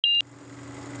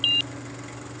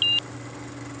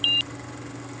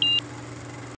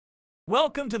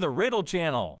Welcome to the Riddle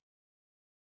channel.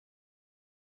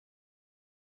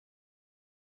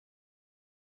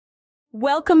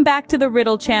 Welcome back to the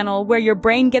Riddle channel, where your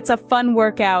brain gets a fun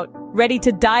workout. Ready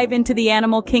to dive into the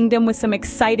animal kingdom with some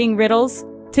exciting riddles?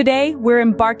 Today, we're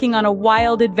embarking on a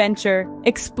wild adventure,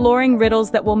 exploring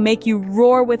riddles that will make you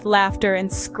roar with laughter and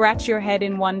scratch your head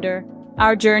in wonder.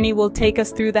 Our journey will take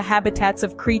us through the habitats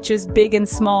of creatures big and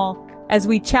small, as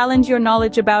we challenge your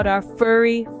knowledge about our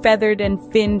furry, feathered, and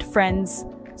finned friends.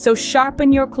 So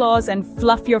sharpen your claws and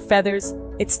fluff your feathers.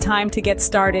 It's time to get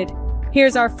started.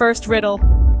 Here's our first riddle.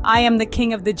 I am the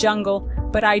king of the jungle,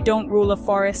 but I don't rule a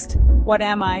forest. What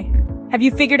am I? Have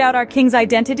you figured out our king's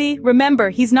identity? Remember,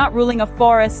 he's not ruling a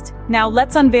forest. Now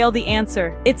let's unveil the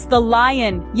answer. It's the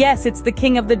lion. Yes, it's the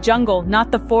king of the jungle,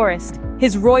 not the forest.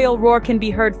 His royal roar can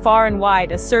be heard far and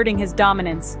wide, asserting his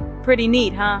dominance. Pretty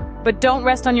neat, huh? But don't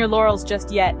rest on your laurels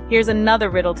just yet. Here's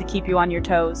another riddle to keep you on your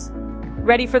toes.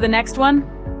 Ready for the next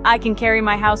one? I can carry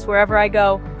my house wherever I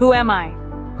go. Who am I?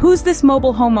 Who's this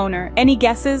mobile homeowner? Any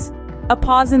guesses? A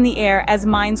pause in the air as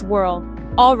minds whirl.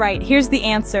 All right, here's the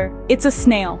answer. It's a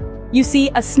snail. You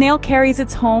see, a snail carries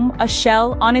its home, a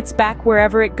shell, on its back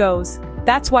wherever it goes.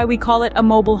 That's why we call it a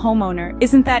mobile homeowner.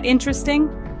 Isn't that interesting?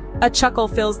 A chuckle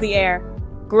fills the air.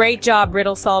 Great job,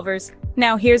 riddle solvers.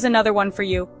 Now here's another one for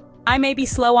you. I may be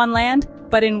slow on land,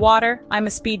 but in water, I'm a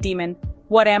speed demon.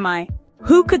 What am I?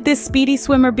 Who could this speedy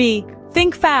swimmer be?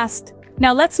 Think fast.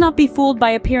 Now let's not be fooled by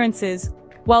appearances.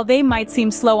 While they might seem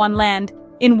slow on land,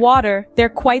 in water, they're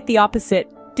quite the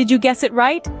opposite. Did you guess it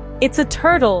right? It's a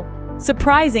turtle.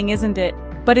 Surprising, isn't it?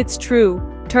 But it's true.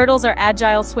 Turtles are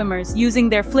agile swimmers, using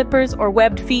their flippers or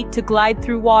webbed feet to glide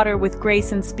through water with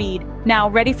grace and speed. Now,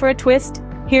 ready for a twist?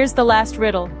 Here's the last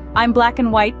riddle. I'm black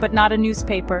and white, but not a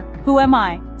newspaper. Who am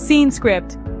I? Scene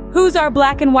script. Who's our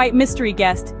black and white mystery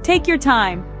guest? Take your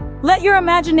time. Let your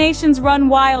imaginations run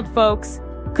wild, folks.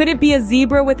 Could it be a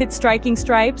zebra with its striking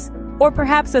stripes? Or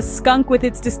perhaps a skunk with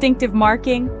its distinctive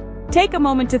marking? Take a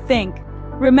moment to think.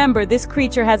 Remember, this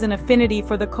creature has an affinity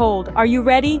for the cold. Are you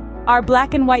ready? Our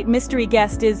black and white mystery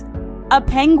guest is a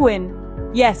penguin.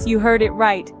 Yes, you heard it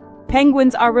right.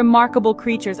 Penguins are remarkable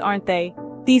creatures, aren't they?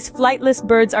 These flightless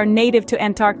birds are native to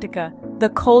Antarctica, the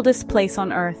coldest place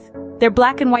on Earth. Their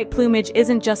black and white plumage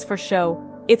isn't just for show.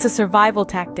 It's a survival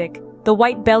tactic. The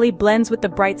white belly blends with the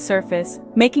bright surface,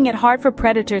 making it hard for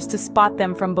predators to spot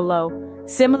them from below.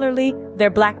 Similarly, their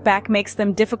black back makes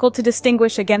them difficult to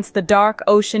distinguish against the dark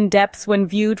ocean depths when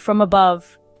viewed from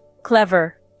above.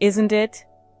 Clever, isn't it?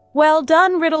 Well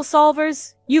done, riddle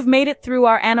solvers! You've made it through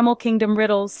our Animal Kingdom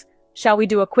riddles. Shall we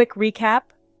do a quick recap?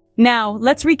 Now,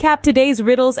 let's recap today's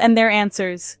riddles and their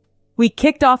answers. We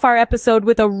kicked off our episode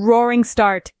with a roaring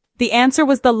start. The answer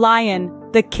was the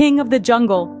lion, the king of the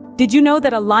jungle. Did you know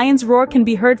that a lion's roar can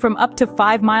be heard from up to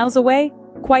 5 miles away?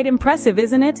 Quite impressive,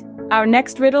 isn't it? Our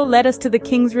next riddle led us to the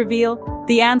king's reveal.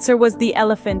 The answer was the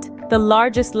elephant, the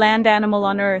largest land animal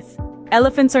on Earth.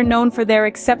 Elephants are known for their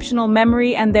exceptional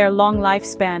memory and their long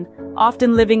lifespan,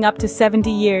 often living up to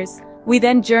 70 years. We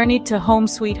then journeyed to home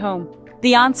sweet home.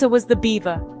 The answer was the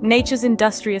beaver, nature's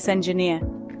industrious engineer.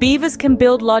 Beavers can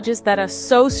build lodges that are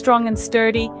so strong and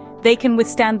sturdy, they can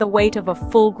withstand the weight of a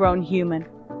full-grown human.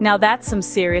 Now that's some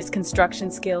serious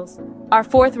construction skills. Our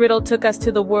fourth riddle took us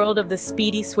to the world of the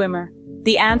speedy swimmer.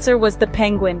 The answer was the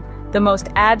penguin, the most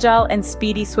agile and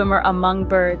speedy swimmer among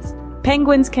birds.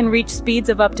 Penguins can reach speeds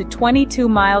of up to 22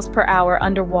 miles per hour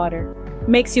underwater.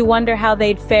 Makes you wonder how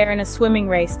they'd fare in a swimming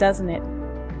race, doesn't it?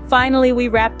 Finally, we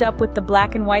wrapped up with the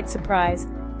black and white surprise.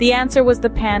 The answer was the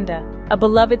panda, a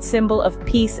beloved symbol of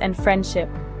peace and friendship.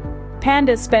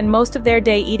 Pandas spend most of their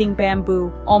day eating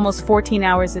bamboo, almost 14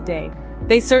 hours a day.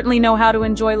 They certainly know how to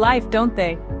enjoy life, don't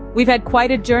they? We've had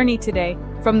quite a journey today,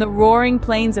 from the roaring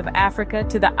plains of Africa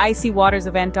to the icy waters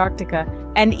of Antarctica,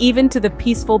 and even to the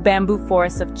peaceful bamboo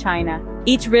forests of China.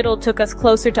 Each riddle took us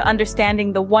closer to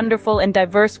understanding the wonderful and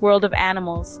diverse world of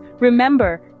animals.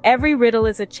 Remember, every riddle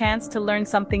is a chance to learn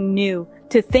something new,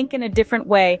 to think in a different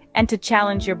way, and to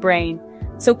challenge your brain.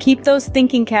 So keep those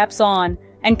thinking caps on,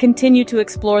 and continue to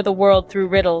explore the world through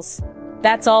riddles.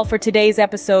 That's all for today's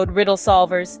episode, Riddle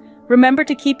Solvers. Remember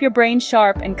to keep your brain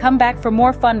sharp and come back for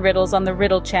more fun riddles on the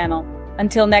Riddle channel.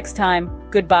 Until next time,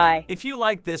 goodbye. If you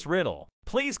like this riddle,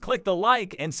 please click the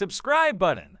like and subscribe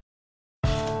button.